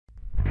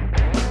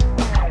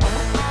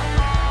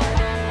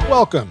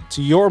Welcome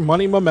to Your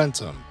Money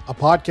Momentum, a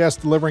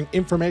podcast delivering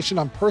information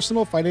on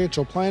personal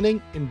financial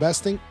planning,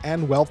 investing,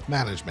 and wealth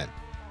management.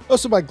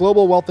 Hosted by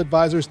global wealth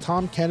advisors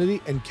Tom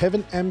Kennedy and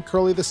Kevin M.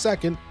 Curley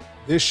II,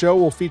 this show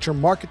will feature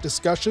market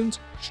discussions,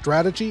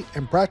 strategy,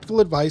 and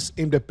practical advice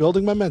aimed at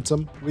building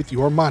momentum with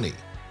your money.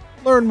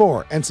 Learn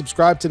more and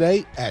subscribe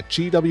today at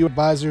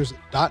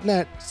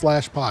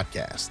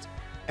gwadvisors.net/podcast.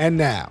 And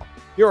now,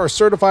 here are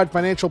certified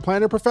financial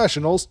planner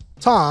professionals,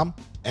 Tom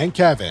and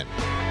Kevin.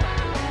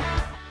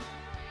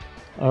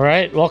 All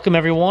right. Welcome,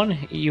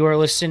 everyone. You are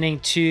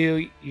listening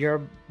to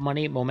Your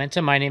Money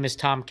Momentum. My name is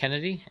Tom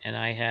Kennedy, and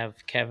I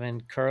have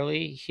Kevin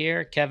Curley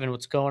here. Kevin,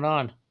 what's going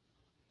on?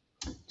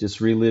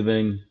 Just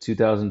reliving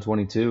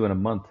 2022 in a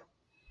month.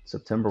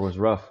 September was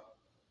rough.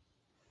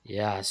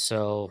 Yeah,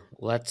 so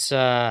let's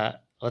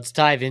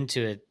dive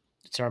into it.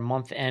 It's our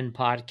month-end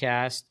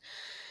podcast.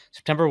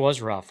 September was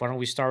rough. Why don't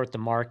we start with the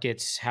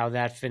markets, how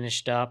that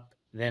finished up,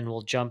 then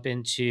we'll jump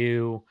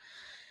into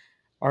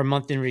our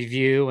month in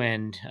review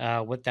and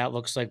what that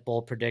looks like,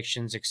 bold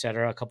predictions,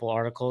 etc. A couple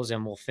articles,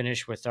 and we'll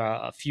finish with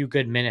a few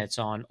good minutes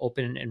on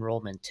open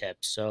enrollment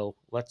tips. So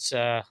let's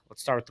start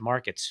with the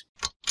markets.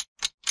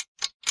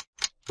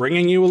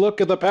 Bringing you a look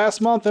at the past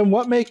month and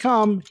what may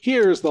come,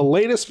 here's the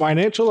latest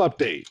financial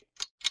update.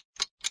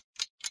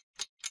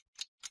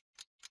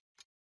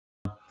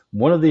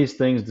 One of these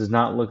things does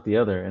not look the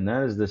other, and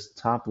that is this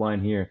top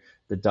line here.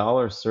 The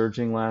dollar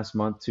surging last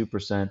month,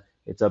 2%.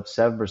 It's up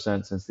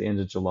 7% since the end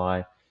of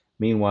July.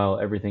 Meanwhile,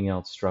 everything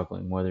else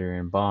struggling, whether you're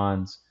in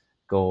bonds,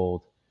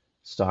 gold,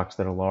 stocks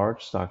that are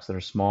large, stocks that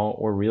are small,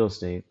 or real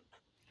estate,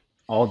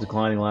 all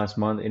declining last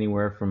month,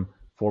 anywhere from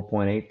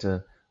 4.8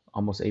 to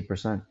almost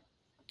 8%.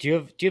 Do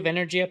you have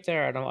energy up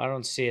there? I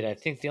don't see it. I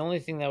think the only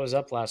thing that was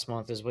up last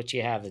month is what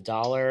you have, the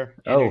dollar.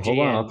 Oh, hold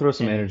on, I'll throw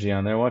some energy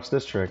on there. Watch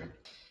this trick.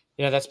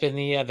 You know, that's been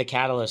the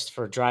catalyst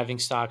for driving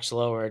stocks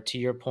lower. To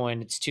your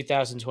point, it's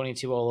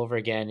 2022 all over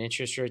again.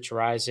 Interest rates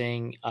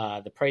rising.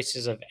 The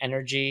prices of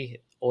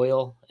energy,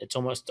 oil, it's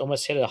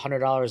almost hit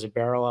 $100 a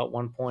barrel at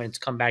one point. It's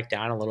come back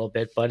down a little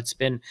bit, but it's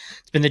been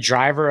the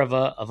driver of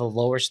a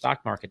lower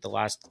stock market the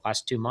last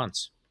 2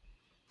 months.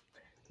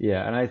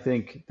 Yeah, and I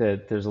think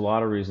that there's a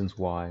lot of reasons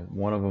why.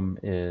 One of them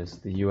is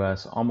the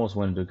U.S. almost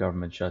went into a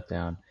government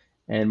shutdown,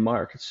 and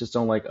markets just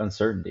don't like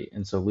uncertainty.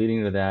 And so leading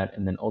into that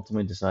and then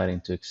ultimately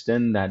deciding to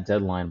extend that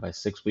deadline by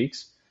 6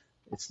 weeks,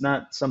 it's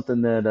not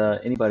something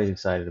that anybody's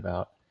excited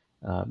about.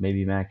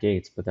 Maybe Matt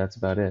Gaetz, but that's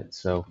about it.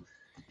 So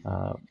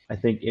I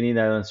think any of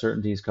that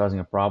uncertainty is causing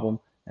a problem,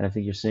 and I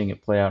think you're seeing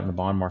it play out in the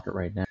bond market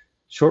right now.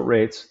 Short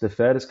rates, the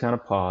Fed has kind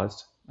of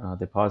paused.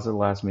 They paused at the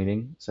last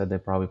meeting, said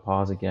they'd probably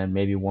pause again,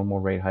 maybe one more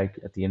rate hike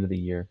at the end of the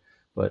year.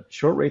 But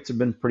short rates have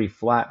been pretty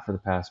flat for the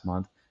past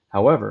month.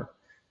 However,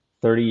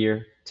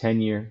 30-year,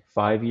 10-year,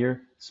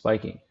 5-year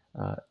spiking,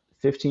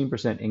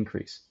 15%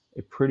 increase,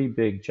 a pretty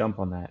big jump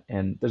on that.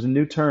 And there's a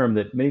new term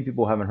that many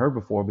people haven't heard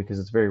before because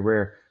it's very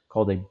rare,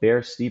 called a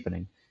bear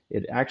steepening.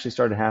 It actually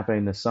started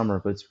happening this summer,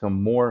 but it's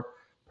become more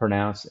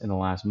pronounced in the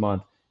last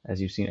month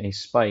as you've seen a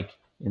spike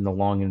in the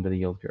long end of the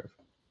yield curve.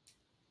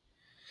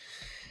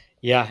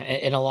 Yeah,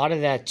 and a lot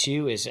of that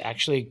too is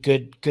actually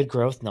good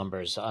growth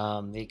numbers.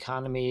 The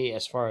economy,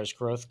 as far as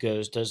growth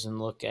goes, doesn't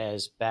look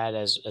as bad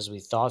as we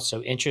thought.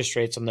 So interest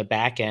rates on the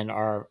back end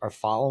are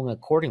following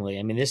accordingly.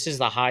 I mean, this is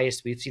the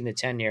highest we've seen the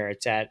 10-year.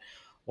 It's at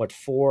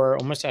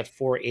almost at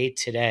 4.8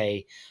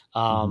 today.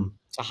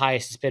 It's the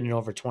highest it's been in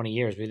over 20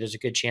 years. There's a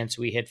good chance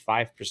we hit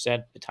 5%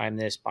 by the time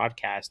this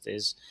podcast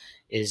is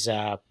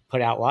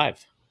put out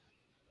live.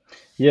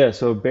 Yeah,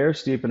 so a bear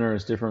steepener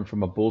is different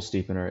from a bull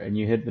steepener, and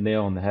you hit the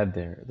nail on the head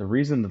there. The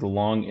reason that the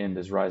long end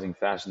is rising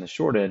faster than the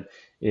short end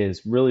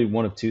is really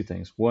one of two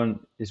things.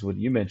 One is what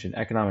you mentioned,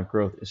 economic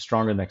growth is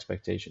stronger than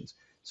expectations.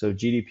 So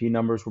GDP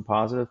numbers were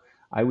positive.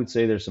 I would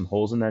say there's some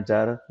holes in that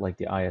data, like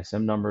the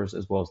ISM numbers,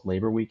 as well as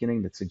labor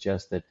weakening, that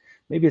suggest that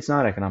maybe it's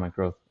not economic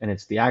growth, and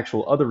it's the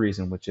actual other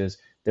reason, which is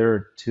there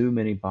are too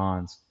many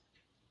bonds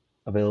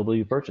available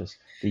to purchase.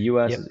 The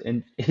U.S.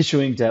 is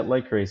issuing debt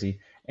like crazy,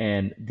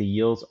 and the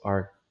yields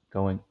are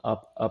going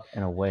up,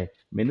 and away. I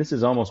mean, this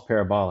is almost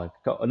parabolic.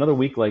 Another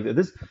week like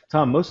this,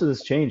 Tom, most of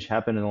this change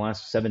happened in the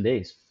last 7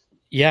 days.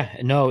 Yeah,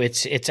 no,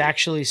 it's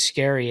actually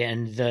scary.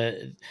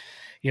 And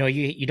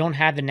you don't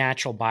have the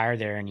natural buyer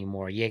there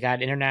anymore. You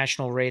got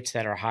international rates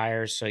that are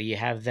higher. So you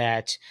have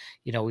that,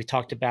 we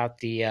talked about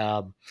the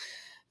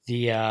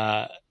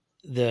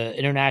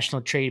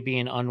international trade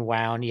being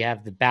unwound. You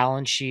have the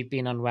balance sheet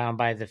being unwound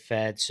by the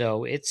Fed.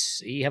 So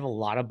you have a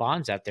lot of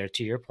bonds out there,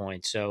 to your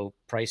point. So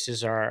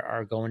prices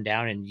are going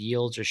down and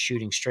yields are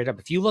shooting straight up.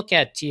 If you look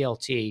at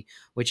TLT,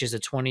 which is a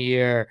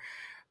 20-year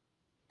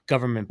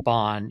government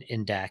bond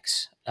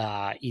index,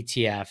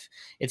 ETF,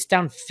 it's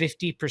down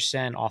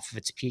 50% off of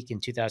its peak in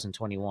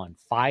 2021,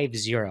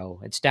 50.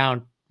 It's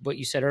down, what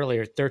you said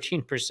earlier,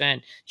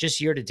 13% just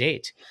year to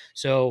date.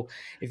 So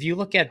if you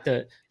look at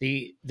the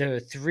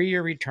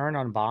 3-year return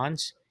on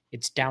bonds,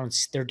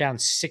 they're down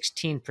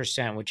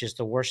 16%, which is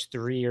the worst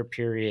 3-year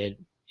period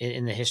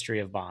in the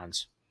history of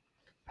bonds.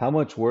 How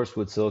much worse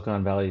would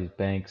Silicon Valley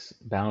Bank's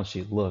balance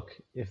sheet look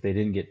if they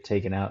didn't get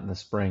taken out in the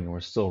spring and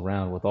were still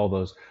around with all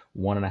those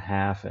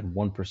 1.5% and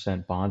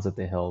 1% bonds that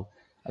they held?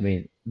 I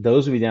mean,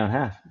 those would be down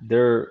half.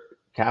 Their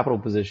capital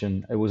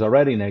position, it was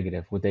already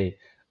negative. Would they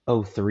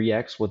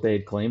 3x what they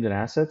had claimed in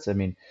assets? I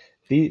mean,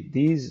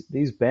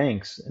 these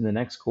banks in the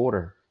next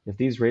quarter, if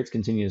these rates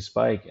continue to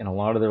spike and a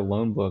lot of their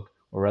loan book,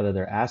 or rather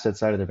their asset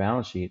side of their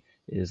balance sheet,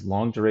 is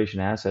long duration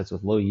assets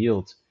with low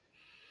yields,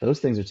 those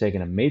things are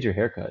taking a major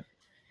haircut.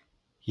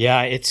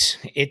 Yeah,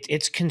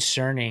 it's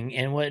concerning,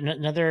 and what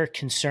another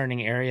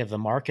concerning area of the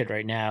market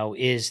right now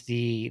is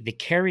the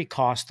carry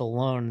cost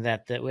alone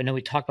that I know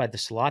we talk about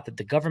this a lot, that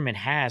the government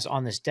has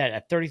on this debt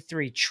at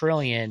 33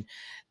 trillion.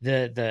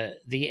 The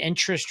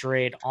interest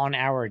rate on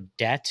our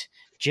debt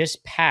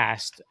just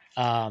passed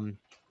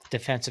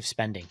defensive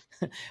spending.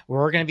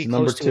 We're going to It's be the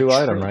number close to a two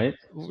item, right?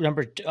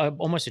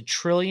 almost $1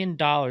 trillion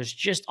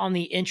just on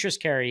the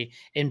interest carry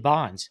in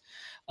bonds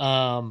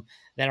that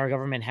our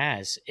government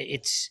has.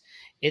 It's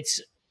it's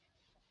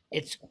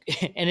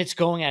and it's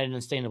going at an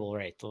unsustainable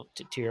rate,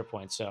 to your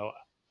point. So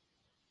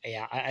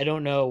yeah, I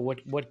don't know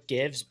what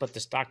gives, but the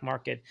stock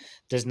market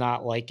does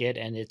not like it,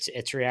 and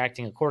it's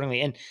reacting accordingly.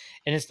 And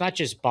it's not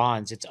just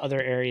bonds; it's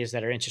other areas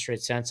that are interest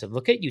rate sensitive.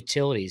 Look at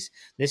utilities.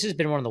 This has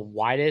been one of the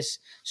widest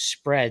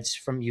spreads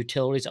from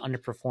utilities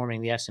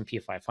underperforming the S&P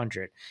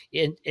 500,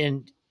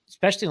 and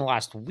especially in the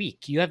last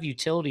week, you have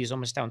utilities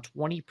almost down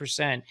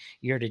 20%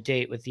 year to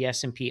date, with the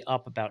S&P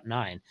up about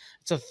 9.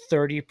 It's a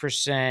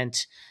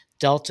 30%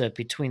 delta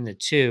between the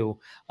two.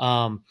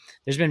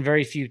 There's been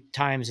very few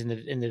times in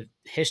the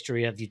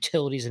history of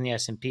utilities in the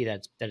S&P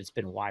that it's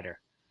been wider.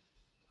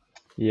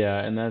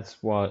 Yeah, and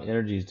that's while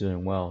energy is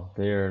doing well.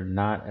 They're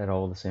not at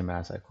all the same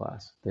asset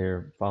class.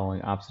 They're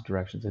following opposite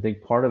directions. I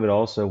think part of it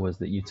also was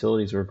that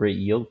utilities are a great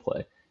yield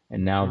play,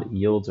 and now the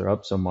yields are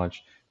up so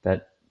much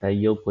that that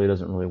yield play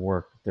doesn't really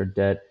work. Their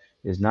debt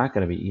is not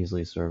going to be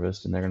easily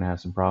serviced, and they're going to have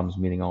some problems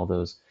meeting all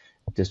those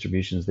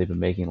distributions they've been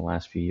making in the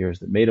last few years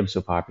that made them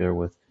so popular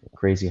with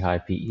crazy high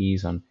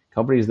PEs on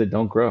companies that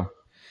don't grow.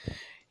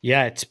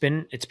 Yeah, it's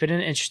been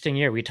an interesting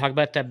year. We talk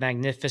about that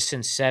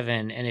Magnificent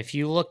Seven, and if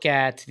you look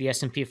at the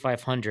S&P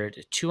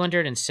 500,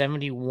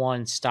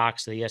 271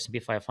 stocks of the S&P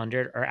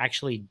 500 are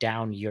actually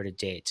down year to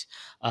date.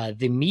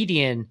 The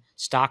median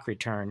stock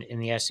return in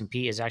the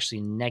S&P is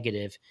actually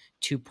negative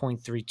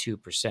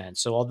 2.32%.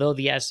 So although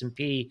the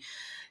S&P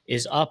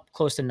is up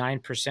close to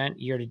 9%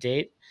 year to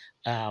date,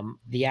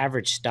 the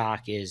average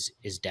stock is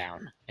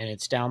down, and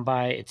it's down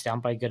by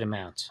a good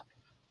amount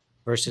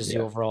versus the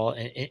Yeah. overall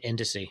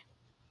indice.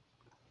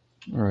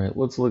 All right,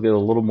 let's look at a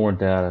little more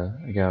data.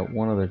 I got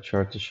one other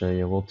chart to show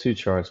you. Well, two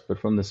charts, but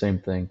from the same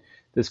thing.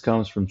 This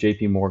comes from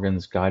JP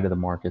Morgan's Guide to the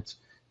Markets.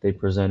 They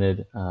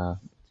presented, you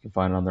can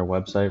find it on their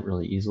website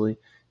really easily.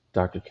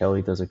 Dr.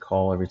 Kelly does a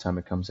call every time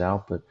it comes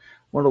out, but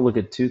I want to look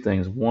at two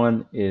things.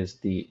 One is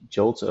the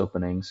JOLTS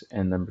openings,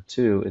 and number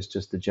two is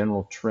just the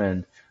general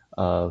trend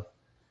of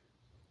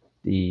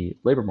the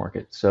labor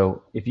market.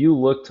 So if you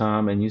look,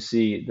 Tom, and you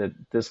see that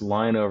this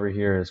line over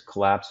here is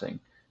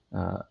collapsing,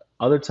 uh,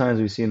 other times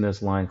we've seen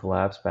this line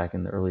collapse back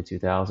in the early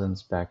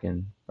 2000s, back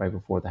in right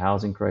before the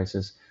housing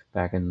crisis,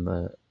 back in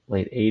the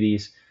late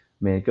 80s.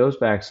 I mean, it goes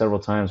back several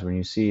times when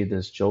you see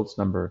this JOLTS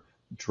number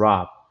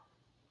drop,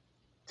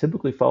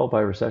 typically followed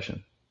by a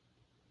recession.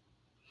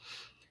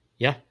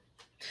 Yeah.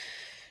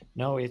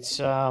 No, it's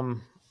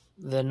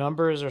the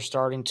numbers are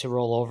starting to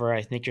roll over.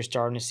 I think you're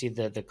starting to see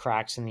the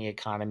cracks in the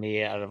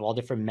economy out of all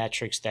different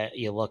metrics that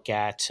you look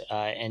at,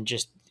 and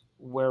just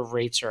where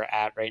rates are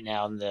at right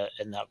now and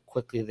how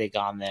quickly they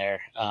gone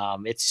there.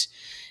 It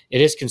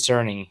is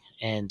concerning,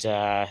 and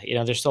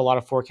there's still a lot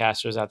of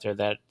forecasters out there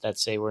that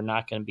say we're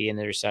not going to be in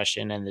the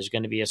recession and there's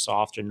going to be a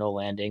soft or no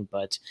landing,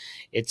 but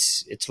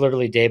it's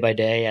literally day by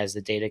day as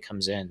the data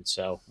comes in.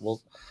 So we'll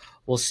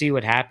see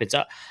what happens.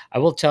 I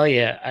will tell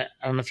you, I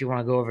don't know if you want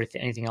to go over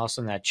anything else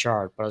on that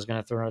chart, but I was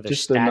going to throw another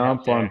Just the stat out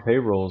non-farm there.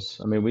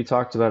 payrolls. I mean, we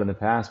talked about it in the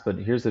past, but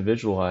here's the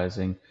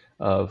visualizing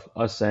of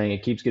us saying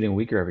it keeps getting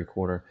weaker every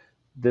quarter.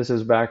 This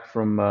is back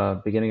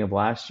from beginning of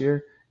last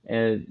year,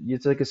 and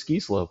it's like a ski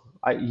slope.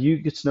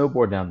 You could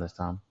snowboard down this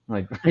time,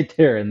 like right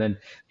there. And then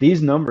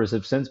these numbers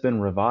have since been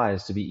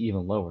revised to be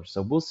even lower.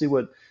 So we'll see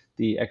what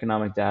the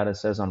economic data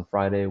says on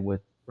Friday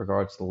with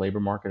regards to the labor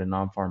market and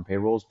non-farm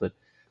payrolls. But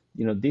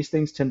these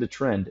things tend to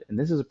trend, and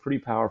this is a pretty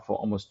powerful,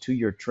 almost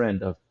 2-year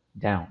trend of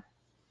down.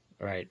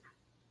 Right,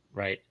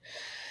 right.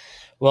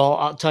 Well,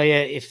 I'll tell you,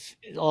 if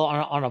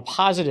on a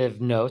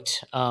positive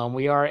note,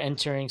 we are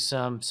entering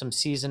some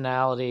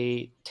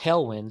seasonality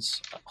tailwinds,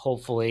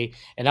 hopefully.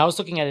 And I was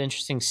looking at an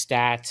interesting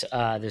stat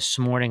this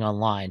morning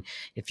online.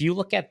 If you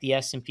look at the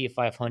S&P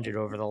 500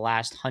 over the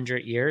last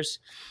 100 years,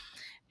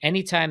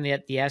 anytime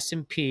that the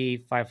S&P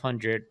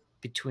 500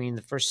 between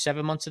the first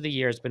 7 months of the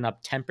year has been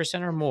up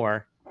 10% or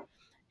more,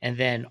 and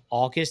then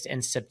August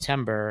and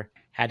September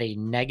had a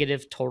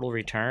negative total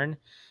return.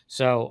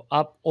 So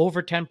up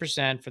over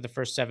 10% for the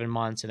first 7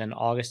 months, and then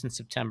August and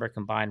September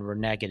combined were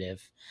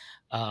negative.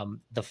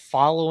 The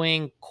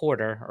following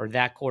quarter, or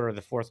that quarter,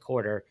 the fourth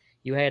quarter,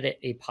 you had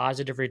a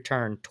positive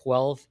return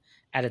 12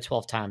 out of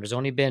 12 times. There's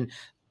only been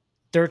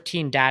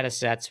 13 data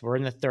sets. We're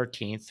in the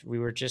 13th. We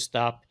were just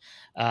up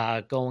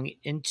going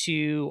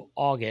into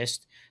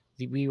August.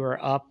 We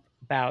were up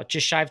about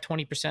just shy of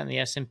 20% in the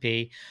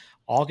S&P.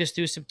 August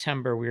through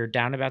September, we were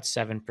down about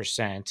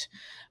 7%.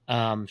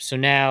 So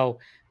now,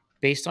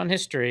 based on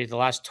history, the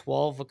last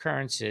 12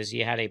 occurrences,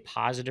 you had a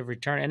positive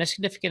return and a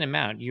significant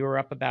amount. You were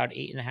up about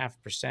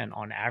 8.5%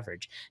 on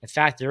average. In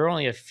fact, there are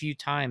only a few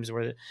times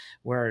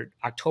where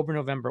October,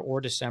 November,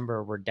 or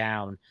December were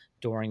down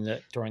during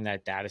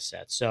that data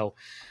set. So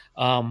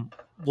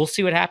we'll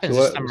see what happens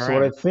this time So what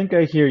I around. think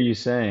I hear you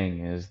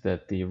saying is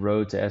that the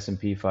road to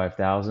S&P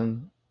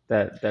 5,000,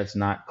 that's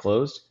not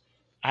closed.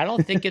 I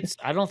don't think it's.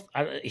 I don't.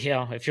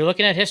 If you're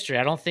looking at history,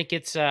 I don't think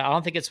it's. I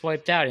don't think it's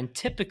wiped out. And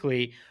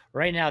typically,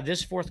 right now,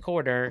 this fourth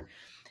quarter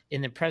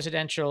in the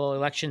presidential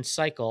election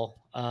cycle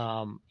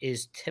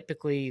is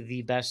typically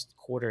the best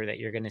quarter that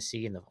you're going to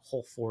see in the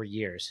whole 4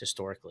 years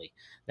historically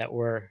that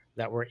we're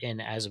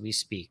in as we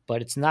speak.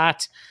 But it's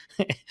not.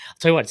 I'll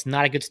tell you what, it's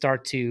not a good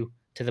start to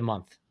the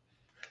month.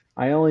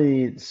 I only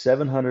need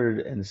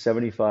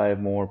 775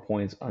 more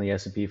points on the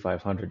S&P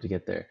 500 to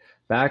get there.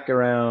 Back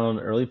around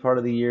early part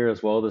of the year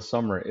as well this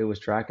summer, it was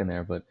tracking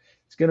there, but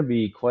it's going to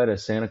be quite a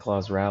Santa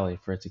Claus rally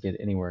for it to get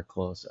anywhere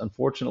close.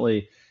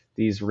 Unfortunately,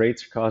 these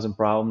rates are causing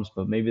problems,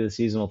 but maybe the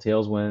seasonal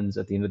tailwinds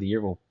at the end of the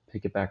year will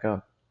pick it back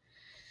up.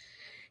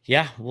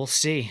 Yeah, we'll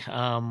see.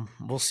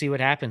 We'll see what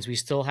happens. We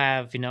still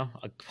have, a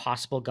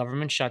possible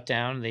government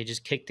shutdown. They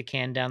just kicked the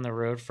can down the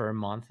road for a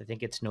month. I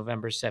think it's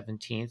November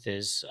 17th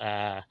is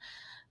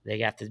they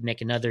have to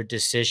make another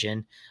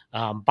decision.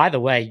 By the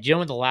way, do you know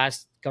when the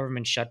last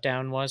government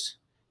shutdown was?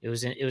 It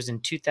was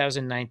in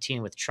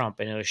 2019 with Trump,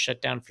 and it was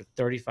shut down for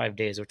 35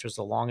 days, which was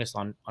the longest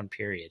on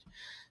period.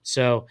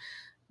 So,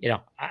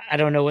 I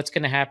don't know what's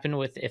going to happen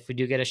with if we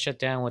do get a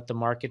shutdown, what the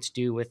markets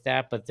do with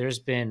that. But there's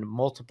been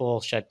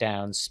multiple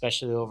shutdowns,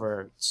 especially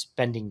over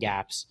spending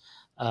gaps,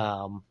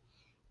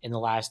 in the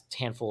last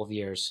handful of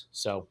years.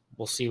 So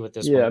we'll see what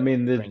this Yeah, one I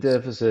mean brings.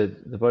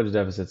 the budget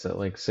deficit's at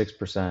like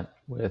 6%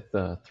 with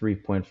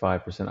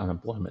 3.5%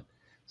 unemployment.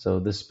 So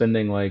the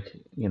spending like,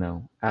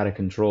 out of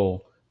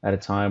control at a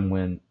time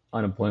when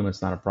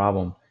unemployment's not a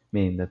problem,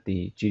 meaning that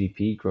the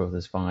GDP growth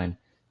is fine,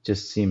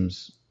 just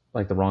seems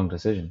like the wrong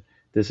decision.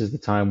 This is the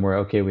time where,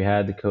 okay, we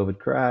had the COVID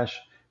crash,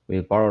 we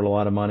borrowed a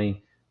lot of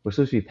money, we're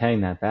supposed to be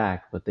paying that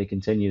back, but they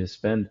continue to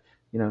spend,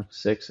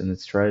 six, and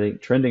it's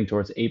trending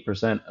towards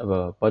 8% of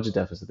a budget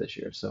deficit this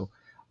year. So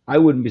I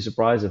wouldn't be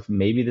surprised if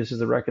maybe this is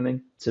the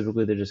reckoning.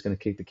 Typically, they're just going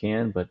to kick the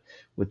can, but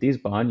with these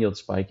bond yields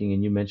spiking,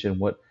 and you mentioned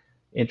what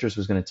interest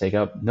was going to take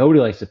up, nobody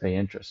likes to pay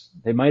interest.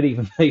 They might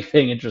even be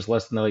paying interest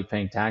less than they like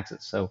paying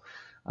taxes. So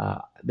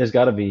there's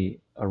got to be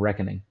a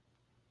reckoning.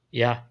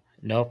 Yeah,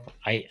 nope.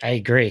 I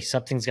agree.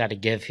 Something's got to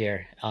give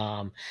here.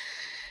 And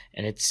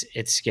it's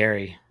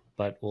scary,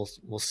 but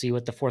we'll see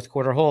what the fourth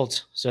quarter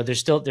holds. So there's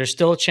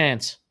still a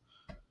chance.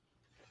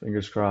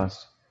 Fingers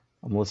crossed.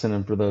 I'm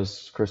listening for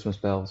those Christmas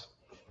bells.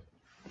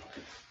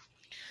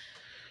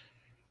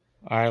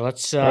 All right,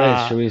 let's All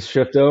right, should we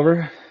shift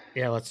over?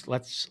 yeah,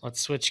 let's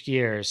switch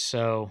gears.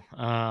 So,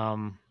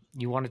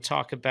 you want to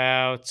talk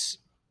about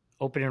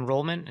open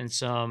enrollment and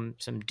some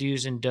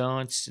do's and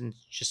don'ts and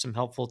just some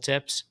helpful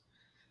tips?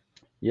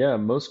 Yeah,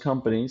 most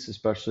companies,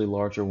 especially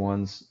larger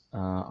ones,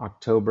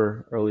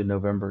 October, early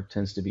November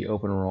tends to be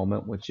open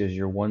enrollment, which is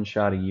your one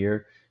shot a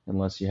year,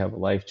 unless you have a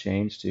life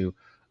change, to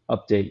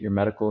update your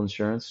medical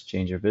insurance,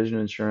 change your vision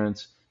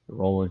insurance,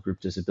 enroll in group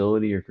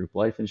disability or group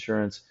life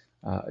insurance,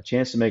 a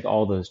chance to make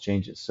all those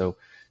changes. So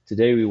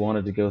today we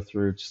wanted to go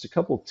through just a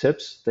couple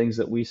tips, things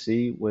that we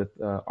see with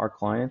our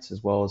clients,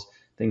 as well as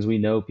things we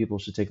know people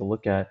should take a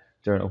look at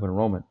during open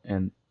enrollment.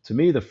 And to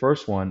me, the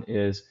first one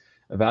is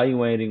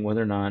evaluating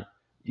whether or not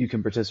you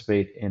can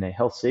participate in a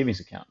health savings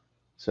account.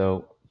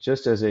 So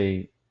just as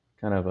a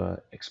kind of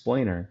a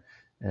explainer,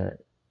 uh,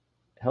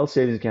 health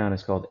savings account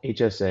is called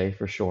HSA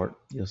for short.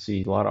 You'll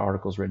see a lot of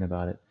articles written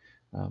about it.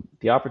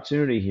 The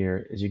opportunity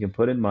here is you can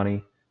put in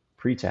money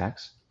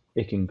pre-tax.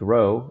 It can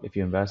grow if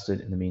you invest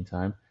it in the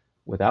meantime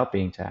without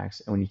being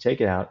taxed. And when you take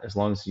it out, as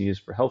long as it's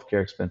used for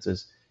healthcare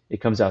expenses, it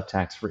comes out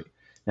tax-free.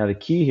 Now, the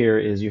key here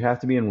is you have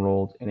to be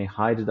enrolled in a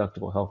high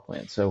deductible health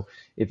plan. So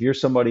if you're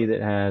somebody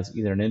that has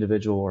either an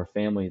individual or a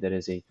family that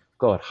is a,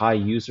 call it, high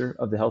user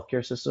of the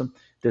healthcare system,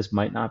 this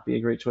might not be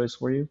a great choice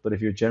for you. But if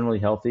you're generally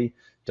healthy,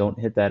 don't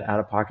hit that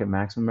out-of-pocket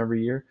maximum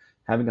every year,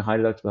 having a high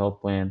deductible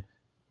health plan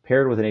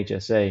paired with an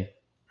HSA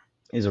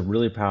is a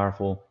really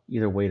powerful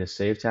either way to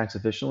save tax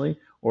efficiently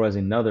or as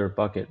another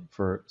bucket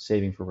for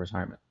saving for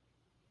retirement.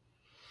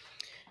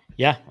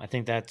 Yeah, I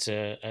think that's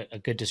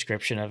a good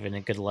description of it and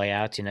a good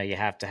layout. You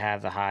have to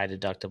have the high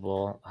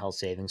deductible health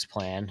savings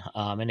plan.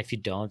 And if you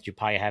don't, you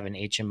probably have an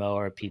HMO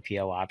or a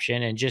PPO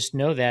option. And just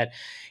know that,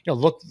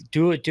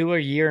 do a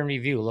year in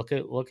review.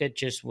 Look at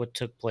just what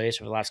took place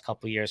over the last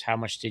couple of years. How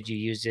much did you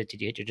use it?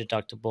 Did you hit your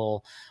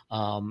deductible?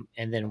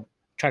 And then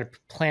try to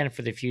plan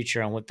for the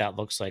future on what that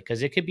looks like,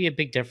 because it could be a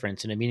big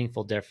difference and a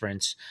meaningful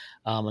difference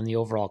on the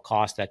overall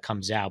cost that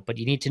comes out. But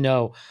you need to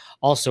know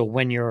also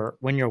when your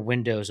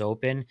window's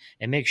open,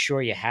 and make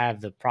sure you have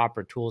the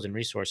proper tools and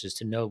resources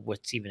to know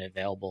what's even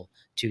available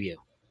to you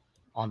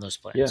on those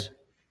Yeah, plans.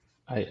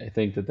 I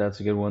think that that's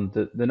a good one.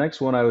 The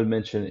next one I would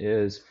mention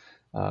is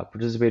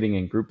participating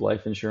in group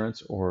life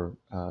insurance or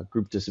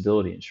group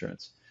disability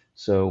insurance.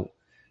 So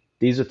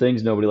these are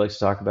things nobody likes to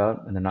talk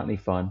about, and they're not any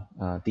fun.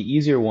 The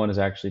easier one is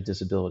actually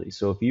disability.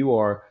 So if you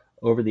are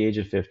over the age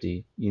of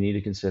 50, you need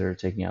to consider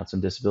taking out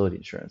some disability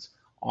insurance.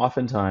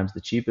 Oftentimes,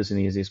 the cheapest and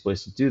easiest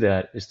place to do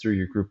that is through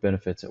your group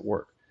benefits at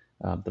work.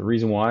 The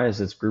reason why is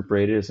it's group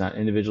rated, it's not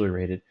individually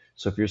rated.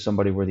 So if you're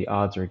somebody where the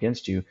odds are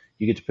against you,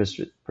 you get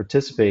to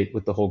participate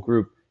with the whole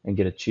group and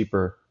get a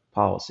cheaper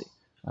policy.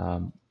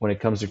 When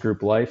it comes to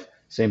group life,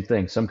 same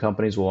thing. Some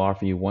companies will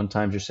offer you 1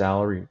 times your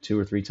salary, 2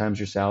 or 3 times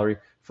your salary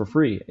for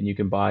free, and you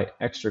can buy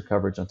extra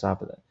coverage on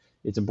top of that.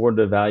 It's important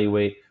to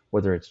evaluate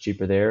whether it's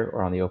cheaper there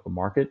or on the open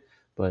market.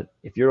 But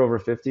if you're over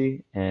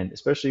 50, and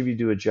especially if you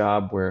do a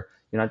job where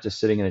you're not just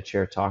sitting in a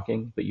chair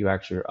talking, but you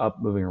actually are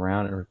up, moving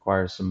around, and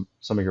requires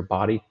some of your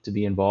body to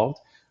be involved,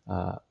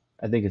 uh,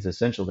 I think it's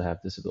essential to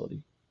have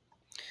disability.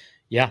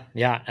 Yeah,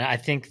 yeah. And I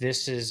think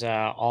this is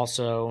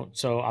also,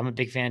 so I'm a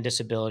big fan of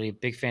disability,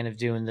 big fan of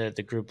doing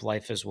the group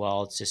life as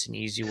well. It's just an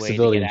easy way to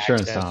Disability get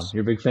insurance, Tom. access.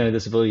 You're a big fan of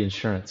disability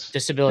insurance.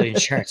 Disability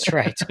insurance,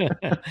 right?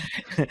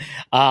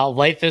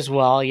 Life as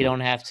well. You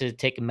don't have to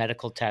take a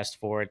medical test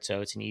for it,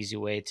 so it's an easy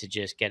way to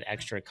just get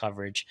extra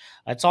coverage.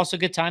 It's also a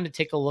good time to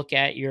take a look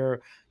at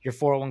your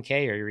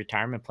 401k or your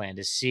retirement plan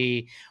to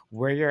see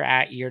where you're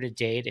at year to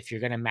date, if you're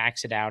going to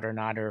max it out or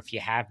not, or if you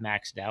have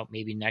maxed out.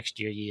 Maybe next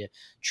year you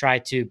try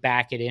to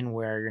back it in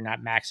where you're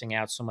not maxing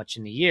out so much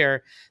in the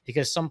year,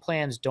 because some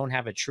plans don't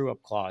have a true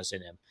up clause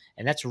in them,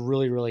 and that's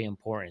really, really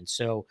important.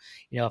 So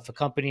if a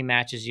company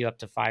matches you up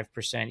to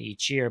 5%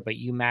 each year, but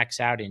you max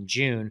out in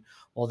June,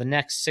 well, the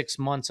next 6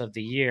 months of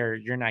the year,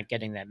 you're not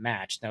getting that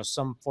match. Now,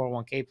 some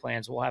 401k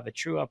plans will have a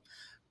true up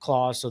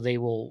clause, so they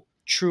will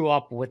true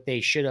up what they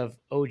should have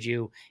owed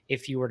you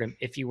if you were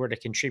to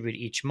contribute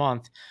each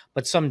month,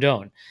 but some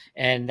don't.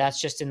 And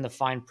that's just in the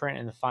fine print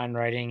and the fine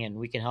writing, and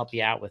we can help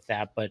you out with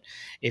that. But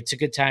it's a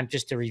good time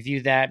just to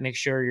review that, make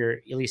sure you're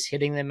at least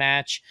hitting the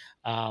match,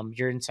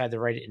 you're inside the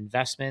right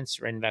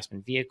investments, right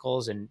investment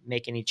vehicles, and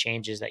make any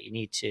changes that you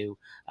need to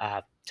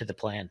the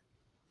plan.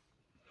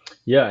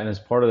 Yeah, and as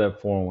part of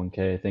that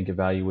 401k, I think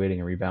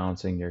evaluating and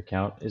rebalancing your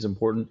account is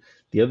important.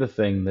 The other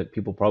thing that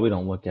people probably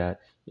don't look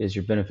at is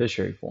your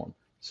beneficiary form.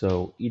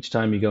 So each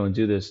time you go and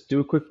do this, do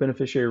a quick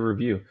beneficiary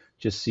review.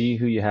 Just see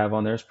who you have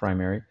on there as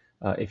primary.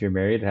 If you're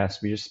married, it has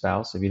to be your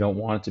spouse. If you don't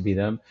want it to be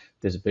them,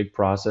 there's a big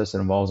process that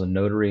involves a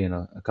notary and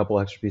a couple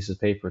extra pieces of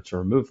paper to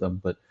remove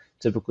them. But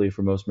typically,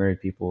 for most married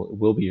people, it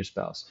will be your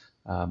spouse.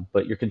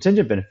 But your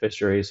contingent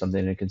beneficiary is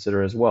something to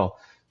consider as well.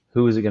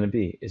 Who is it going to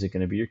be? Is it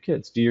going to be your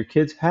kids? Do your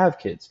kids have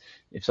kids?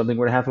 If something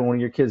were to happen to one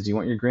of your kids, do you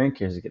want your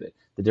grandkids to get it?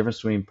 The difference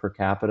between per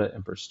capita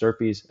and per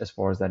stirpes, as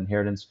far as that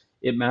inheritance,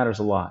 it matters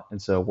a lot.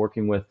 And so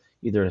working with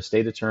either a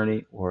state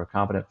attorney or a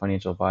competent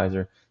financial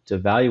advisor to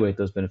evaluate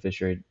those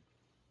beneficiary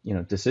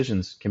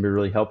decisions can be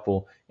really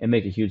helpful and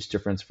make a huge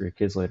difference for your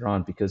kids later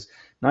on, because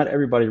not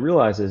everybody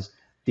realizes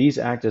these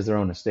act as their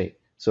own estate.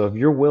 So if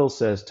your will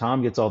says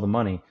Tom gets all the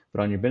money, but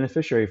on your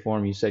beneficiary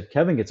form you said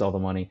Kevin gets all the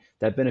money,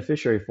 that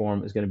beneficiary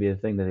form is going to be the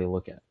thing that they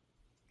look at.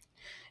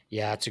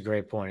 Yeah, that's a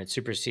great point. It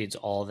supersedes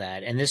all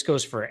that. And this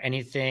goes for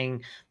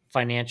anything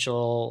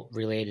financial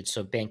related.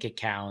 So bank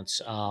accounts,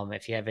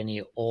 if you have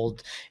any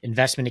old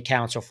investment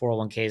accounts or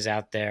 401ks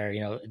out there,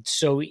 it's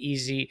so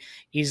easily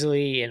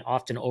and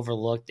often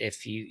overlooked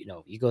if you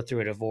go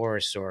through a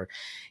divorce or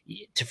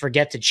to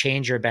forget to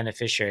change your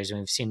beneficiaries. And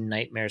we've seen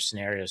nightmare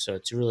scenarios. So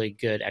it's really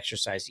good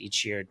exercise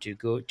each year to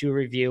go do a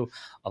review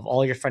of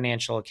all your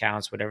financial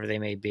accounts, whatever they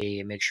may be,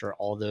 and make sure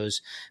all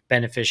those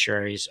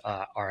beneficiaries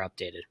are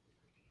updated.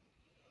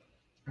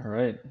 All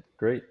right,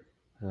 great.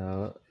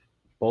 Uh,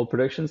 Bold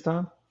predictions,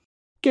 Tom?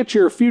 Get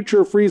your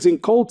future freezing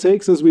cold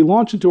takes as we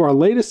launch into our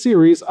latest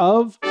series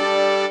of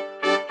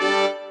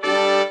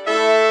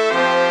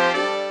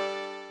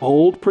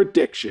Bold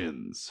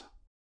Predictions.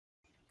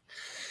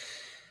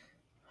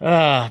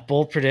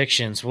 Bold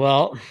predictions.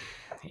 Well,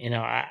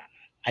 I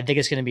think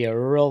it's going to be a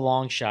real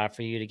long shot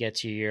for you to get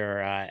to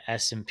your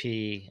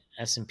S&P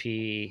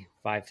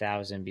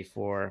 5,000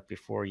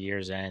 before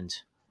year's end.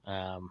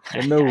 There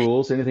are no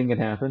rules. Anything can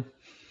happen.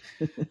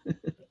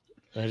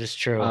 That is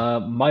true.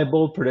 My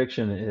bold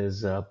prediction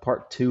is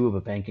part 2 of a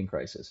banking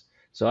crisis.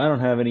 So I don't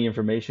have any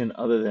information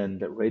other than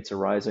that rates are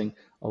rising.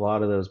 A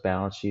lot of those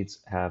balance sheets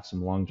have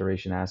some long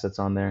duration assets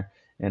on there.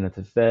 And if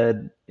the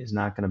Fed is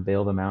not going to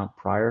bail them out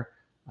prior,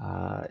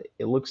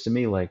 it looks to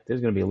me like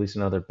there's going to be at least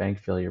another bank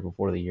failure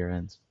before the year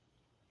ends.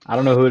 I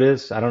don't know who it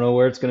is. I don't know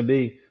where it's going to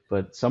be,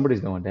 but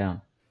somebody's going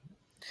down.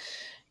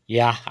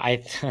 Yeah,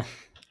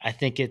 I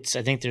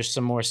think there's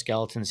some more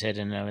skeletons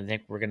hidden, and I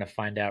think we're going to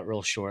find out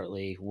real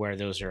shortly where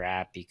those are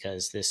at,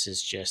 because this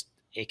is just,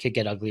 it could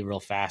get ugly real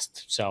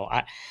fast. So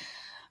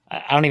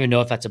I don't even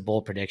know if that's a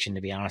bold prediction,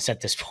 to be honest, at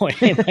this point.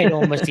 It might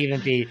almost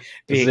even be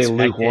This is a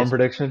lukewarm expected.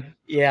 prediction.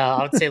 Yeah,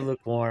 I would say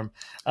lukewarm.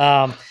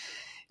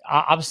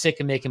 I'm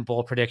sick of making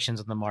bold predictions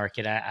on the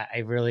market.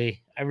 I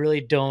really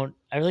don't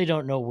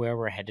know where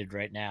we're headed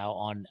right now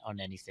on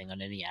anything,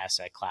 on any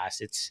asset class.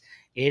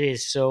 It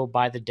is so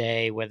by the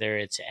day, whether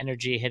it's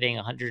energy hitting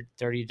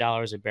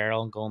 $130 a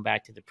barrel and going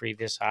back to the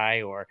previous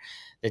high, or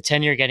the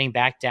 10-year getting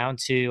back down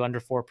to under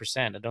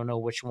 4%. I don't know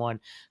which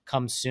one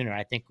comes sooner.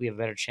 I think we have a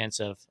better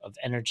chance of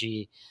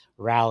energy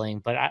rallying,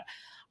 but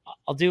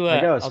I'll do I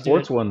got a I'll do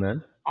sports one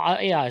then.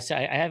 yeah, so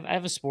I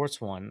have a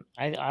sports one.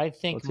 I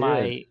think Let's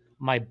hear it.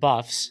 my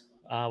Buffs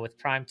with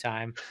prime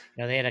time.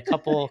 They had a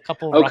couple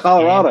Oh, rough games.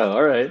 Colorado.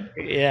 All right.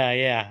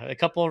 Yeah, a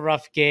couple of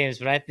rough games,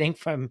 but I think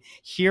from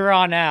here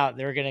on out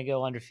they're going to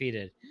go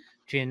undefeated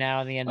between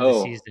now and the end of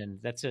the season.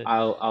 That's it.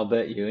 I'll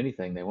bet you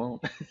anything they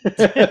won't.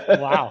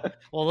 Wow.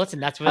 Well, listen,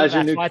 that's why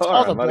it's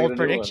called a bold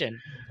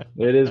prediction.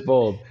 It is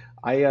bold.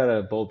 I got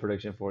a bold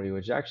prediction for you,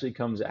 which actually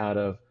comes out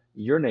of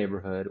your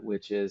neighborhood,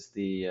 which is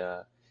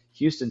the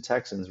Houston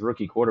Texans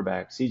rookie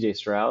quarterback C.J.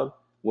 Stroud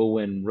will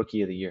win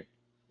Rookie of the Year.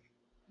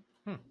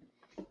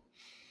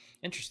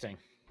 Interesting.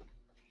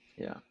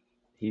 Yeah,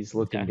 he's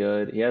looking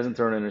good. He hasn't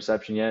thrown an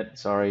interception yet.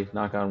 Sorry,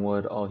 knock on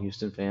wood, all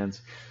Houston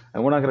fans.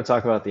 And we're not going to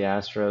talk about the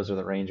Astros or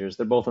the Rangers.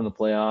 They're both in the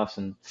playoffs,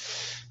 and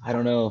I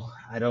don't know.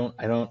 I don't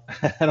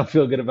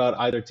feel good about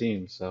either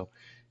team. So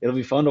it'll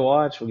be fun to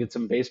watch. We'll get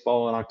some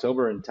baseball in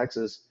October in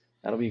Texas.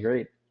 That'll be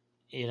great.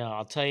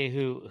 I'll tell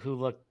you who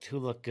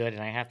looked good,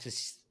 and I have to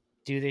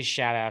do this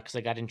shout out because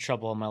I got in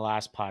trouble on my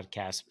last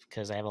podcast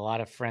because I have a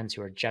lot of friends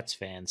who are Jets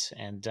fans,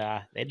 and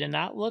they did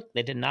not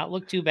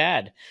look too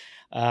bad.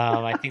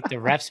 I think the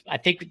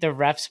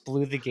refs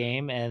blew the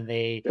game, and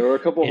there were a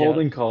couple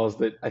holding calls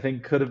that I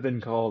think could have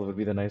been called, would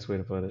be the nice way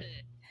to put it.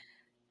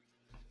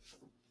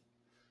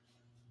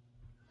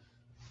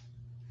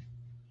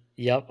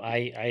 Yep,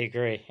 I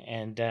agree.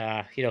 And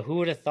who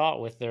would have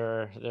thought with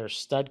their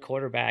stud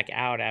quarterback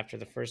out after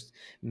the first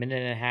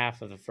minute and a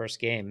half of the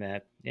first game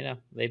that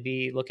they'd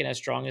be looking as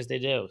strong as they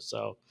do.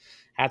 So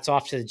hats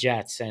off to the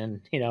Jets. And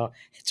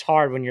it's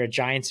hard when you're a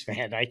Giants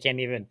fan. I can't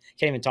even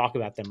talk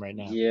about them right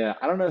now. Yeah,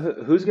 I don't know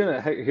who's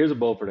gonna. Here's a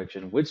bold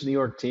prediction: which New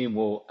York team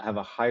will have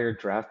a higher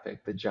draft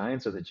pick, the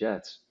Giants or the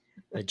Jets?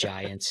 The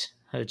Giants.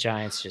 The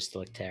Giants just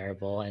look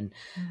terrible, and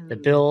the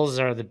Bills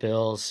are the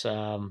Bills.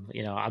 I'm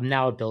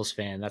now a Bills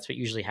fan. That's what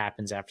usually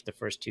happens after the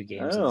first two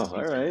games. Oh,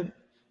 all right.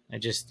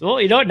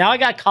 Now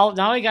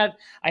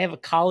I have a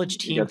college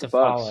team to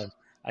follow.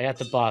 I got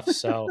the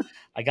Buffs, so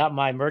I got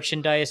my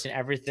merchandise and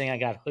everything. I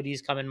got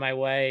hoodies coming my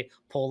way,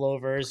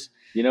 pullovers.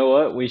 You know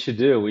what we should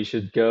do? We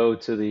should go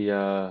to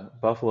the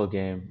Buffalo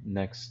game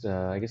next.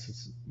 I guess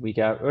it's week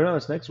out. Or no,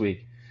 it's next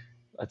week.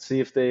 Let's see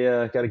if they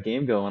got a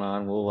game going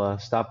on. We'll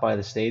stop by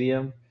the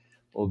stadium.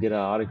 We'll get an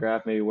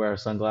autograph, maybe wear our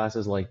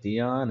sunglasses like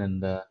Dion,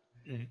 and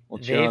we'll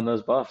cheer on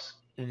those Buffs.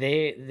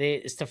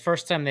 It's the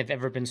first time they've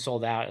ever been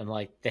sold out in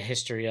like the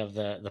history of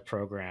the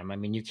program. I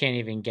mean, you can't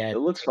even get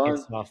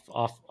tickets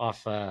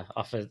off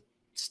a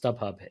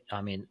StubHub.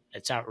 I mean,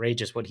 it's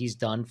outrageous what he's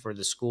done for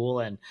the school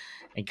and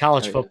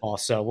college football.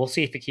 So we'll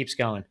see if it keeps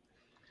going.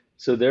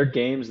 So their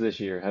games this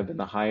year have been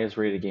the highest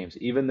rated games.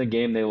 Even the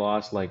game they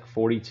lost like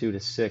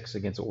 42-6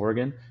 against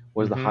Oregon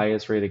was the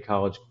highest rated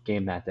college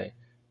game that day.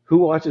 Who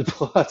watches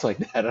blowouts like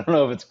that? I don't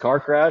know if it's a car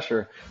crash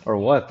or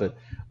what, but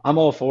I'm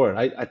all for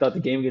it. I thought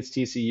the game against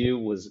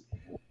TCU was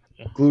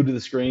glued to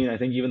the screen. I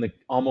think even the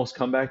almost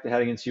comeback they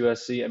had against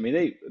USC. I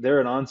mean,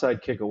 they're an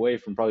onside kick away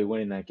from probably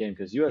winning that game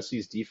because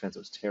USC's defense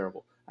was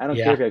terrible. I don't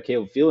care if you have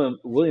Caleb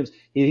Williams.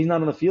 He's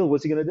not on the field.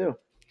 What's he going to do?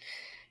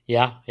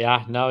 Yeah.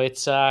 No,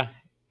 it's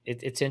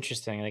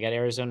interesting. They got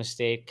Arizona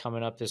State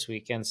coming up this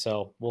weekend,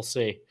 so we'll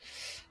see.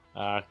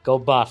 Go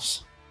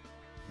Buffs.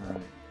 All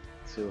right.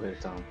 See you later,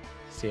 Tom.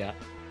 See ya.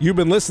 You've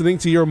been listening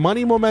to Your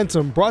Money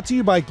Momentum, brought to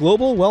you by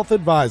Global Wealth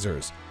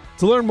Advisors.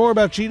 To learn more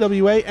about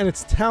GWA and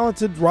its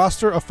talented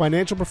roster of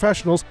financial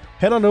professionals,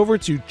 head on over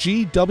to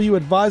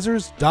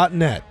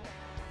gwadvisors.net.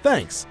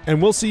 Thanks, and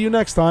we'll see you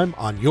next time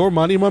on Your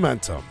Money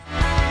Momentum.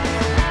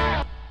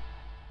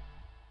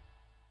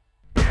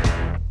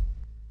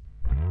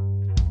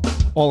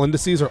 All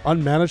indices are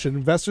unmanaged and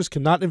investors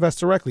cannot invest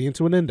directly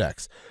into an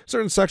index.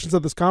 Certain sections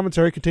of this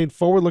commentary contain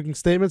forward-looking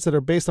statements that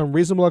are based on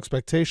reasonable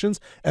expectations,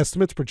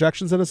 estimates,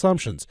 projections, and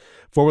assumptions.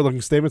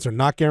 Forward-looking statements are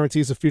not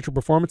guarantees of future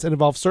performance and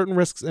involve certain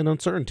risks and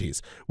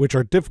uncertainties, which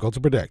are difficult to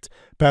predict.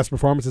 Past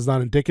performance is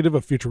not indicative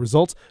of future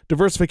results.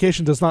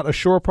 Diversification does not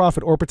assure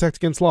profit or protect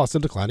against loss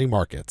in declining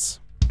markets.